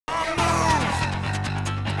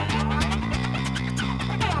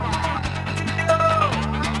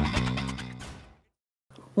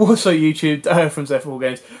What's up YouTube, from Zephyr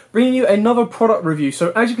Wargames, bringing you another product review.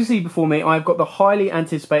 So as you can see before me, I've got the highly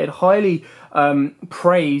anticipated, highly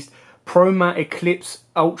praised Pro Matte Eclipse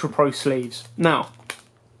Ultra Pro sleeves. Now,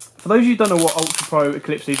 for those of you who don't know what Ultra Pro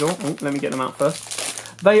Eclipse sleeves are, let me get them out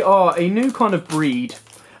first. They are a new kind of breed.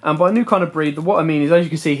 And by new kind of breed, what I mean is, as you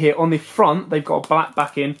can see here, on the front, they've got a black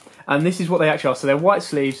backing, and this is what they actually are. So they're white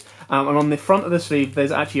sleeves, and on the front of the sleeve,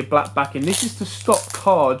 there's actually a black backing. This is to stop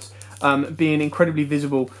cards being incredibly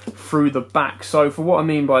visible through the back. So for what I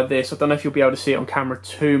mean by this, I don't know if you'll be able to see it on camera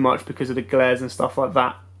too much because of the glares and stuff like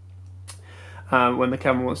that, when the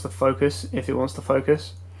camera wants to focus, if it wants to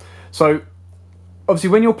focus. So obviously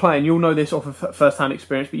when you're playing, you'll know this off of first-hand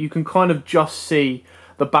experience, but you can kind of just see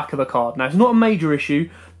the back of the card. Now, it's not a major issue.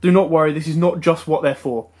 Do not worry, this is not just what they're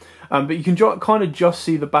for. But you can kind of just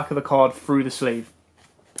see the back of the card through the sleeve.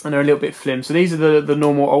 And they're a little bit flim. So these are the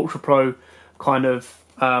normal Ultra Pro kind of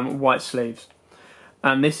white sleeves.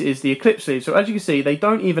 And this is the Eclipse sleeve. So as you can see, they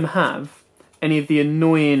don't even have any of the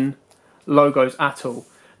annoying logos at all.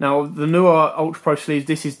 Now, the newer Ultra Pro sleeves,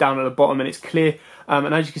 this is down at the bottom and it's clear.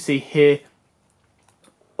 And as you can see here,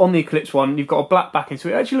 on the Eclipse one, you've got a black backing, so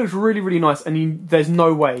it actually looks really, really nice, and there's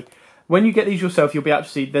no way. When you get these yourself, you'll be able to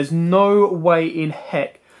see, there's no way in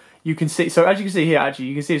heck you can see. So as you can see here, actually,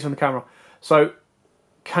 you can see this on the camera. So,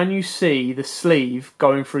 can you see the sleeve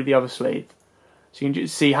going through the other sleeve? So you can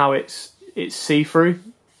just see how it's see-through.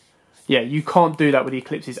 Yeah, you can't do that with the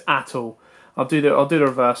Eclipses at all. I'll do the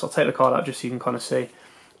reverse. I'll take the card out just so you can kind of see.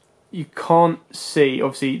 You can't see,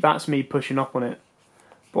 obviously, that's me pushing up on it.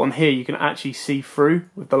 But on here, you can actually see through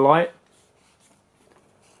with the light.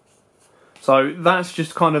 So that's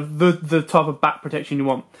just kind of the type of back protection you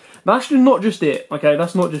want. That's not just it, okay?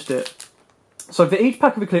 That's not just it. So for each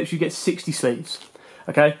pack of Eclipse, you get 60 sleeves,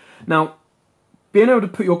 okay? Now, being able to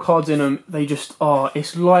put your cards in them, they just are,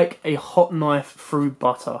 it's like a hot knife through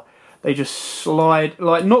butter. They just slide,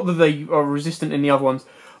 like, not that they are resistant in the other ones,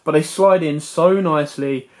 but they slide in so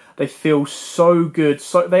nicely. They feel so good.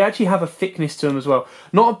 So they actually have a thickness to them as well.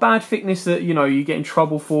 Not a bad thickness that, you know, you get in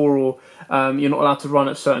trouble for, or you're not allowed to run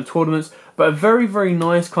at certain tournaments, but a very, very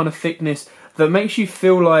nice kind of thickness that makes you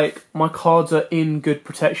feel like my cards are in good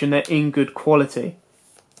protection, they're in good quality.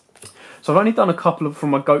 So I've only done a couple from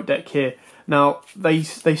my GOAT deck here. Now, they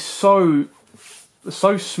so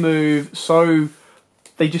smooth,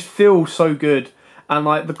 they just feel so good. And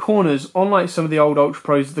like the corners, unlike some of the old Ultra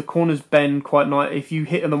Pros, the corners bend quite nice. If you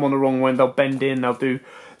hit them on the wrong way, they'll bend in. They'll do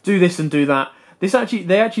this and do that. They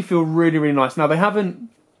actually feel really, really nice. Now, they haven't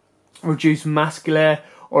reduced mass glare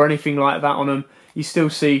or anything like that on them. You still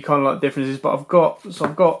see kind of like differences. But I've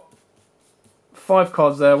got 5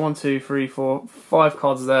 cards there. 1, 2, 3, 4, 5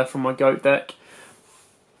 cards there from my GOAT deck.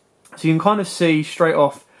 So you can kind of see straight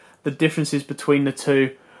off the differences between the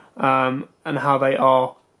two, and how they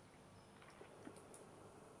are.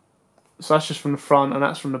 So that's just from the front and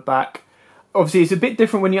that's from the back. Obviously, it's a bit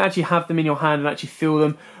different when you actually have them in your hand and actually feel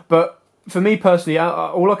them. But for me personally,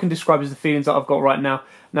 all I can describe is the feelings that I've got right now.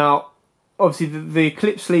 Now, obviously, the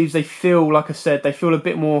Eclipse sleeves, they feel, like I said, they feel a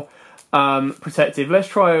bit more protective. Let's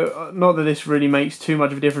try, not that this really makes too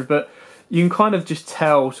much of a difference, but you can kind of just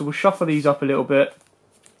tell. So we'll shuffle these up a little bit.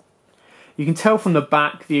 You can tell from the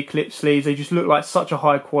back, the Eclipse sleeves, they just look like such a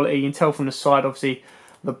high quality. You can tell from the side, obviously,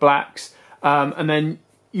 the blacks. And then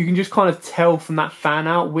you can just kind of tell from that fan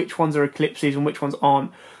out which ones are Eclipse sleeves and which ones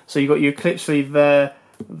aren't. So you've got your Eclipse sleeve there,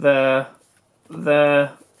 there,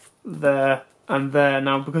 there, there, and there.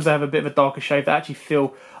 Now, because they have a bit of a darker shade, they actually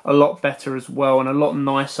feel a lot better as well and a lot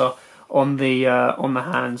nicer on the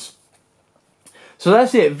hands. So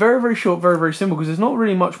that's it. Very, very short, very, very simple, because there's not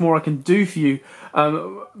really much more I can do for you,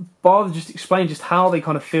 bar than just explain just how they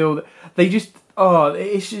kind of feel. They just,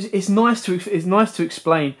 it's nice to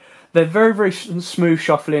explain. They're very, very smooth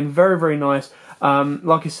shuffling, very, very nice.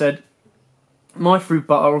 Like I said, knife through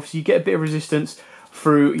butter. Obviously, you get a bit of resistance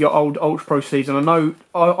through your old Ultra Pro sleeves. And I know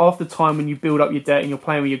after time when you build up your deck and you're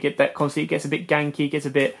playing with your deck constantly, it gets a bit ganky, it gets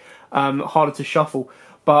a bit harder to shuffle.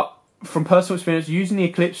 But from personal experience, using the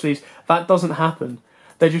Eclipse sleeves, that doesn't happen.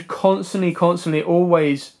 They're just constantly,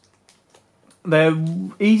 always, they're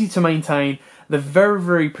easy to maintain. They're very,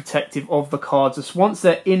 very protective of the cards. Once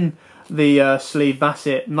they're in the sleeve, that's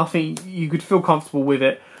it. Nothing, you could feel comfortable with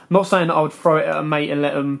it. Not saying that I would throw it at a mate and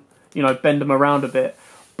let them, you know, bend them around a bit,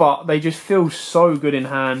 but they just feel so good in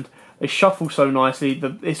hand. They shuffle so nicely.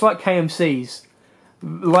 It's like KMCs,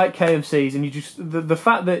 and you just the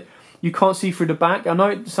fact that you can't see through the back. I know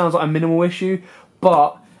it sounds like a minimal issue,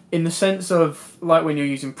 but in the sense of like when you're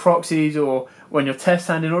using proxies or when you're test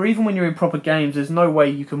handing or even when you're in proper games, there's no way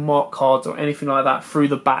you can mark cards or anything like that through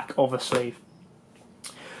the back of a sleeve.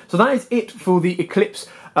 So that is it for the Eclipse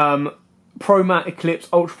Pro Matte Eclipse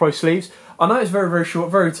Ultra Pro sleeves. I know it's very, very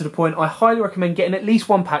short, very to the point. I highly recommend getting at least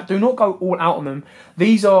one pack. Do not go all out on them.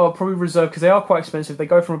 These are probably reserved because they are quite expensive. They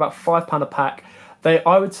go from about £5 a pack.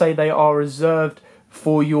 I would say they are reserved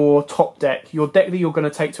for your top deck. Your deck that you're going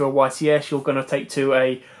to take to a YCS, you're going to take to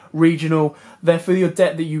a regional. They're for your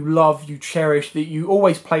deck that you love, you cherish, that you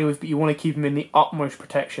always play with, but you want to keep them in the utmost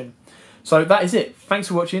protection. So that is it. Thanks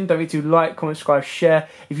for watching. Don't forget to like, comment, subscribe, share.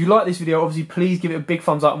 If you like this video, obviously please give it a big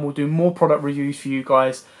thumbs up and we'll do more product reviews for you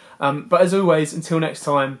guys. But as always, until next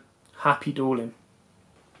time, happy dueling.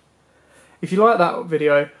 If you like that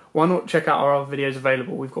video, why not check out our other videos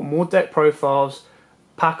available? We've got more deck profiles,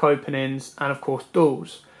 pack openings, and of course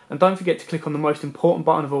duels. And don't forget to click on the most important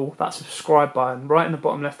button of all, that subscribe button, right in the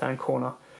bottom left hand corner.